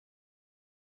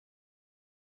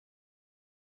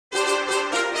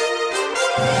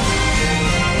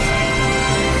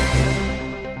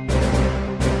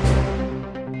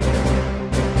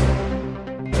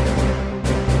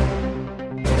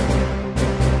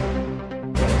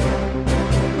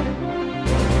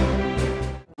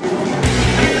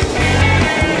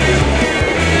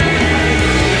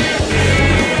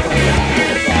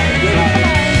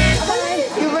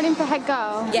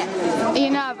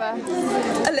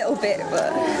little bit,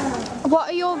 but... What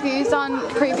are your views on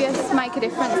previous Make a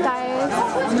Difference days?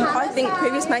 I think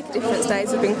previous Make a Difference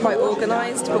days have been quite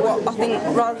organised, but what I think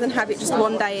rather than have it just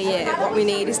one day a year, what we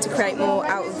need is to create more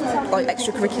out of like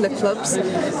extracurricular clubs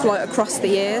like across the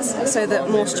years, so that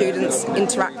more students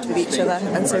interact with each other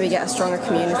and so we get a stronger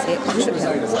community at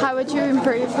Cockshuthillmedia. How would you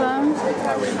improve them?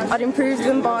 I'd improve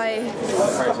them by,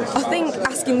 I think,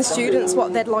 asking the students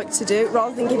what they'd like to do,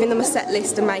 rather than giving them a set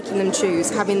list and making them choose,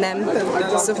 having them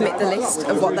submit the list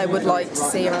of what they would like to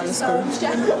see around the school.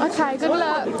 Okay, good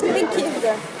luck. Thank you.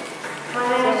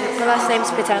 My last name's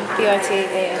Pitan,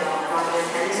 B-I-T-A-N.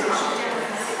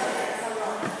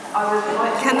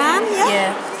 Kanan, yeah?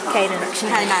 Yeah, Kanan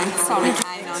actually. Kanan, sorry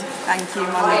Kanan. Thank you,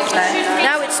 my lovely.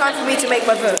 Now it's time for me to make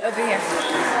my vote over here.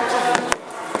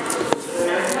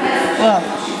 Well,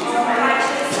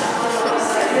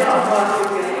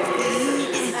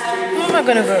 who am I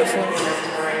going to vote for?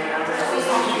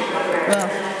 Well,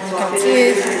 I'm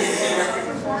confused.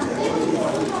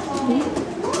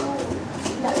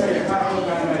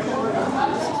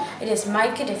 It is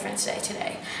Make a Difference Day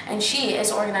today, and she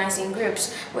is organising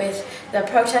groups with the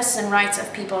protests and rights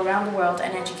of people around the world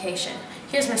and education.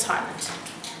 Here's Miss Highland.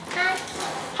 Hi.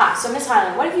 Hi, so Miss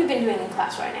Highland, what have you been doing in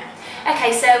class right now?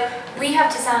 Okay, so we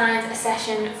have designed a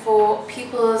session for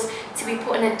pupils to be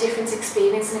put in a different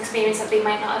experience, an experience that they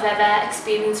might not have ever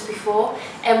experienced before.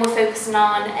 And we're focusing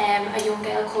on a young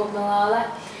girl called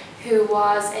Malala, who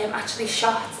was actually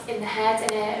shot in the head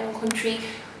in her own country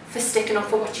for sticking up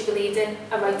for what she believed in,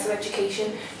 a right to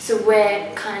education. So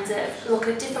we're kind of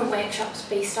looking at different workshops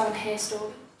based on her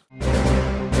story.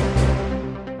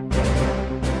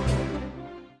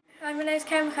 Hi, my name is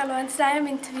Karen McCallum and today I'm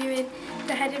interviewing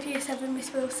the head of Year 7,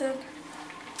 Miss Wilson.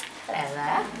 Hello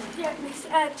there. Yeah, Miss,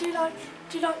 do you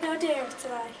like the idea of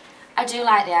today? I do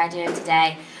like the idea of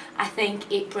today. I think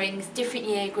it brings different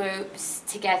year groups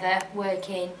together,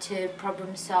 working to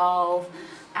problem solve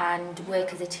and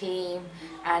work as a team,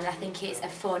 and I think it's a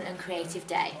fun and creative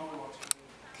day.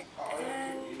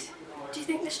 And do you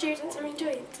think the students are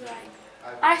enjoying it today?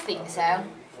 I think so.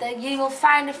 You will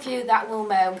find a few that will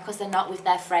moan because they're not with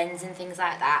their friends and things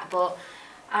like that, but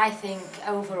I think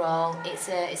overall it's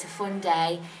a fun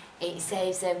day. It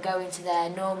saves them going to their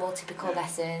normal, typical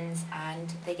lessons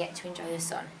and they get to enjoy the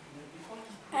sun.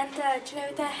 And do you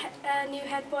know the new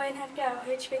head boy and head girl, who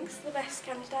do you think's the best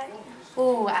candidate?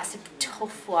 Oh, that's a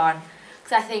tough one,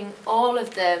 because I think all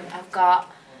of them have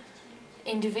got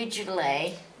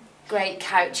individually great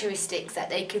characteristics that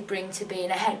they could bring to being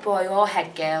a head boy or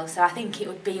head girl, so I think it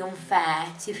would be unfair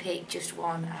to pick just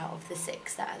one out of the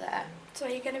 6 that are there. So are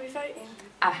you going to be voting?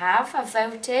 I've voted.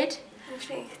 And do you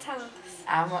think you could tell us?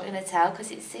 I'm not going to tell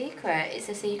because it's secret. It's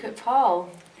a secret poll.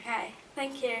 Okay,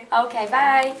 thank you. Okay,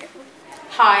 bye.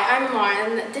 Hi, I'm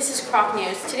Lauren. This is Chroc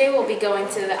News. Today we'll be going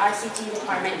to the ICT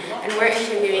department and we're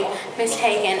interviewing Miss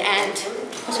Hagan and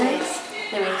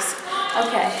Louise.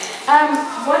 Okay.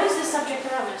 What is the subject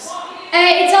around us?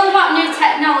 It's all about new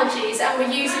technologies and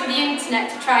we're using the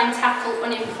internet to try and tackle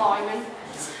unemployment.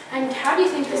 And how do you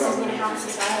think this is going to help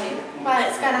society? Well,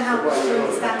 it's going to help us to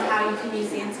understand how you can use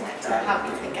the internet to help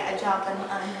you to get a job and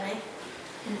earn money.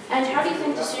 And how do you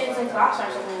think the students in class are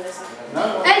taking this?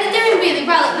 They're doing really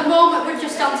well. At the moment we're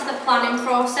just onto the planning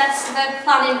process. They're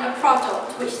planning a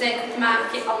product which they could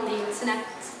market on the internet.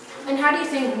 And how do you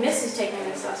think Miss is taking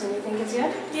this lesson? You think it's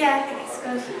good? Yeah, I think it's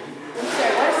good. So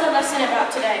what is the lesson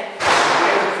about today?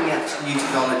 We're looking at new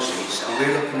technologies and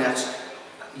we're looking at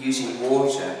using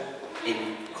water in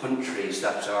countries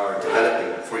that are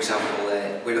developing. For example,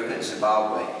 we're looking at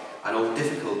Zimbabwe and all the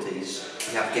difficulties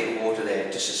we have getting water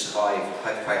there just to survive,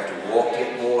 how you have to walk to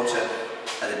get water,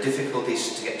 and the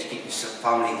difficulties to keep your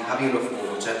family having enough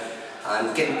water,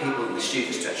 and getting people, the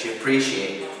students, to actually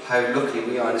appreciate how lucky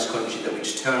we are in this country that we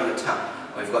just turn on the tap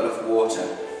and we've got enough water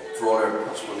for all our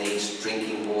possible needs,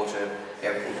 drinking water,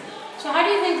 everything. So how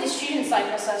do you think the students like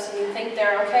this lesson? Do you think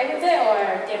they're okay with it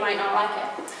or they might not like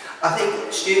it? I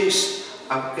think students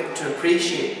are getting to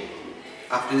appreciate,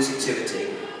 after this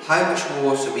activity, how much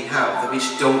water we have that we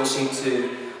don't seem to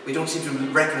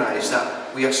recognise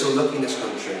that we are so lucky in this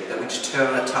country that we just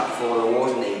turn on a tap for all our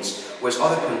water needs, whereas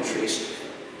other countries,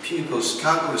 pupils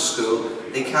can't go to school,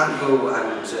 they can't go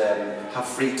and have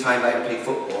free time out and play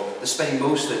football. They're spending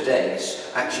most of their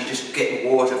days actually just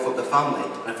getting water for the family,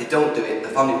 and if they don't do it, the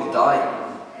family will die.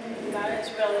 That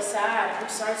is really sad. I'm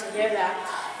sorry to hear that.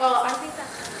 Well, I think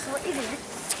that's... So what is it?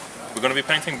 We're going to be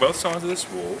painting both sides of this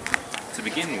wall. To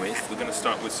begin with, we're going to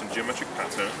start with some geometric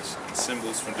patterns and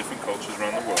symbols from different cultures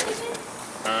around the world.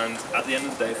 And at the end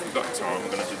of the day, if we've got time,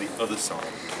 we're going to do the other side.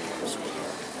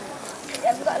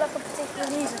 Have you got like a particular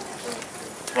reason?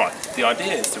 Right, the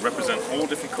idea is to represent all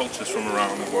different cultures from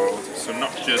around the world, so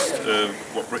not just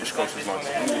what British culture is like,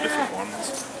 all different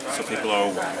ones, so people are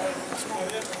aware.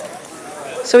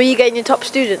 So are you getting your top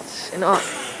students in art?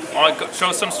 I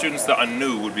chose some students that I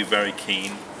knew would be very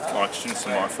keen, like students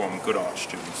in my form, good art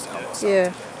students to help us.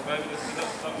 Yeah.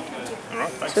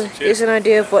 Alright, thanks. So Cheers. here's an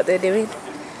idea of what they're doing.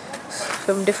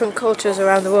 From different cultures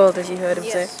around the world, as you heard him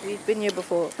say. We've been here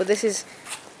before, but this is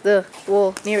the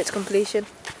wall near its completion.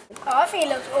 I think it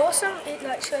looks awesome. It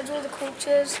like shows all the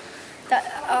cultures that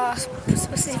are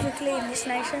specifically in this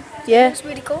nation. Yeah. It's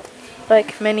really cool.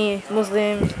 Like many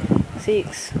Muslims,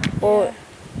 Sikhs, or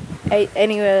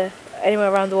anywhere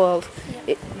around the world,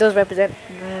 it does represent.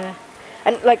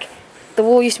 And like the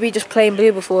wall used to be just plain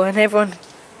blue before, and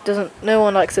no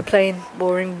one likes the plain,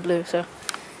 boring blue. So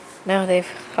now they've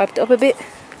hyped it up a bit.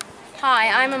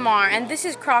 Hi, I'm Amar, and this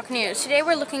is Croc News. Today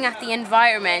we're looking at the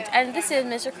environment, and this is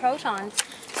Mr. Croton.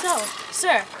 So,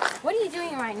 sir, what are you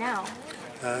doing right now?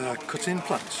 Cutting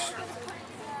plants.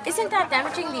 Isn't that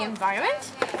damaging the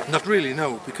environment? Not really,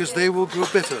 no, because they will grow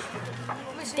better.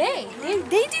 They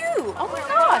do! Oh my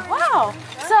god, wow!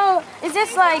 So, is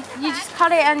this like, you just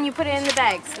cut it and you put it in the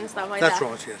bags and stuff like That's that?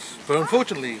 right, yes. But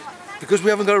unfortunately, because we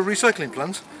haven't got a recycling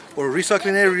plant or a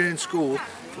recycling area in school,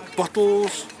 for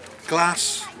bottles,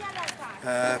 glass,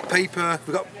 paper,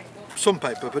 we've got some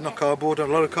paper but not cardboard, and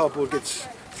a lot of cardboard gets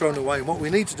thrown away. And what we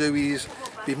need to do is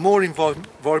be more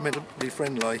environmentally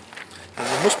friendly, and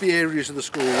there must be areas of the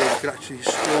school where we could actually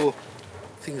store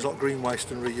things like green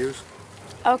waste and reuse.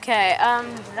 Okay,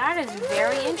 that is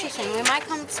very interesting. We might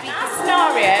come speak. The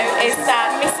scenario is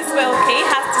that Mrs. Wilkie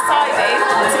has decided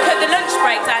to cut the lunch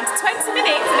break down to 20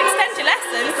 minutes and extend your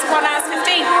lessons to 1 hour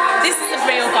 15. This is a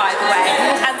real, by the way.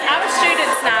 And our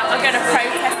students now are going to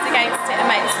protest against it and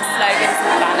make some slogans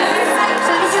and banners.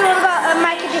 So this is all about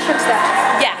make a difference there?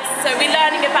 Yes, so we're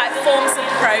learning about forms of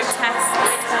protests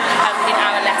in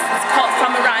our lessons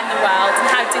from around the world and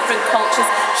how different cultures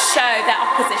show their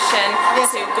opposition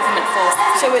to government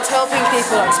forces. So it's helping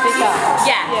people like speak out.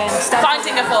 Yeah,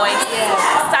 finding a voice,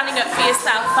 standing up for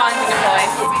yourself, finding a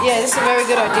voice. Yeah, this is a very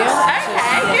good idea. Okay,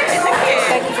 good, thank you.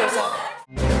 Thank you for your time.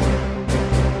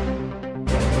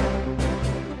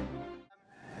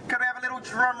 Could we have a little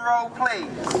drum roll,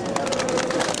 please?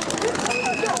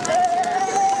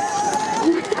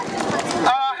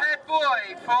 Our head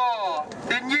boy for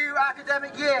the new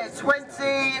academic year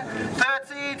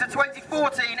 2013 to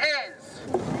 2014 is...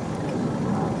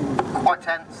 quite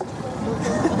tense.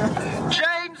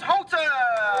 James Holter!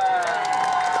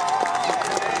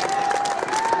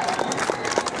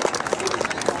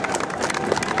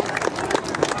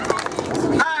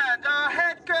 And our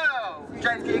head girl.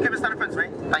 James, can you give us stand in front of me?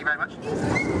 Thank you very much.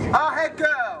 Our head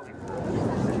girl.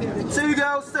 2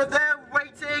 girls stood there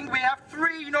waiting. We have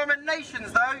 3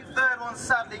 nominations though. Third one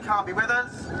sadly can't be with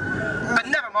us. But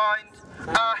never mind.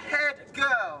 Our head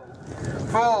girl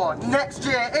for next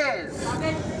year is...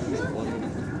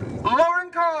 Lauren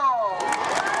Cole!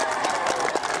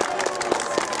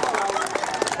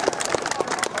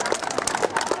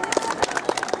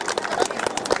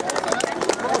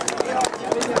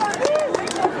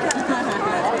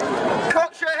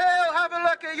 Cockshutthill, have a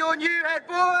look at your new head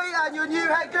boy and your new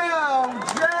head girl,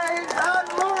 James and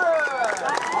Lauren!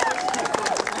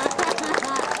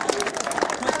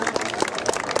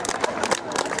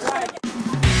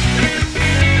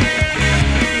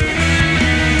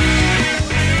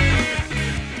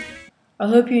 I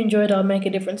hope you enjoyed our Make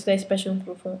a Difference Day special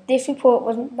report. This report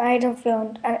was made and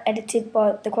filmed and edited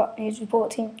by the Croc News report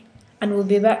team. And we'll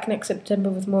be back next September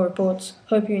with more reports.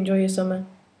 Hope you enjoy your summer.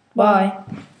 Bye.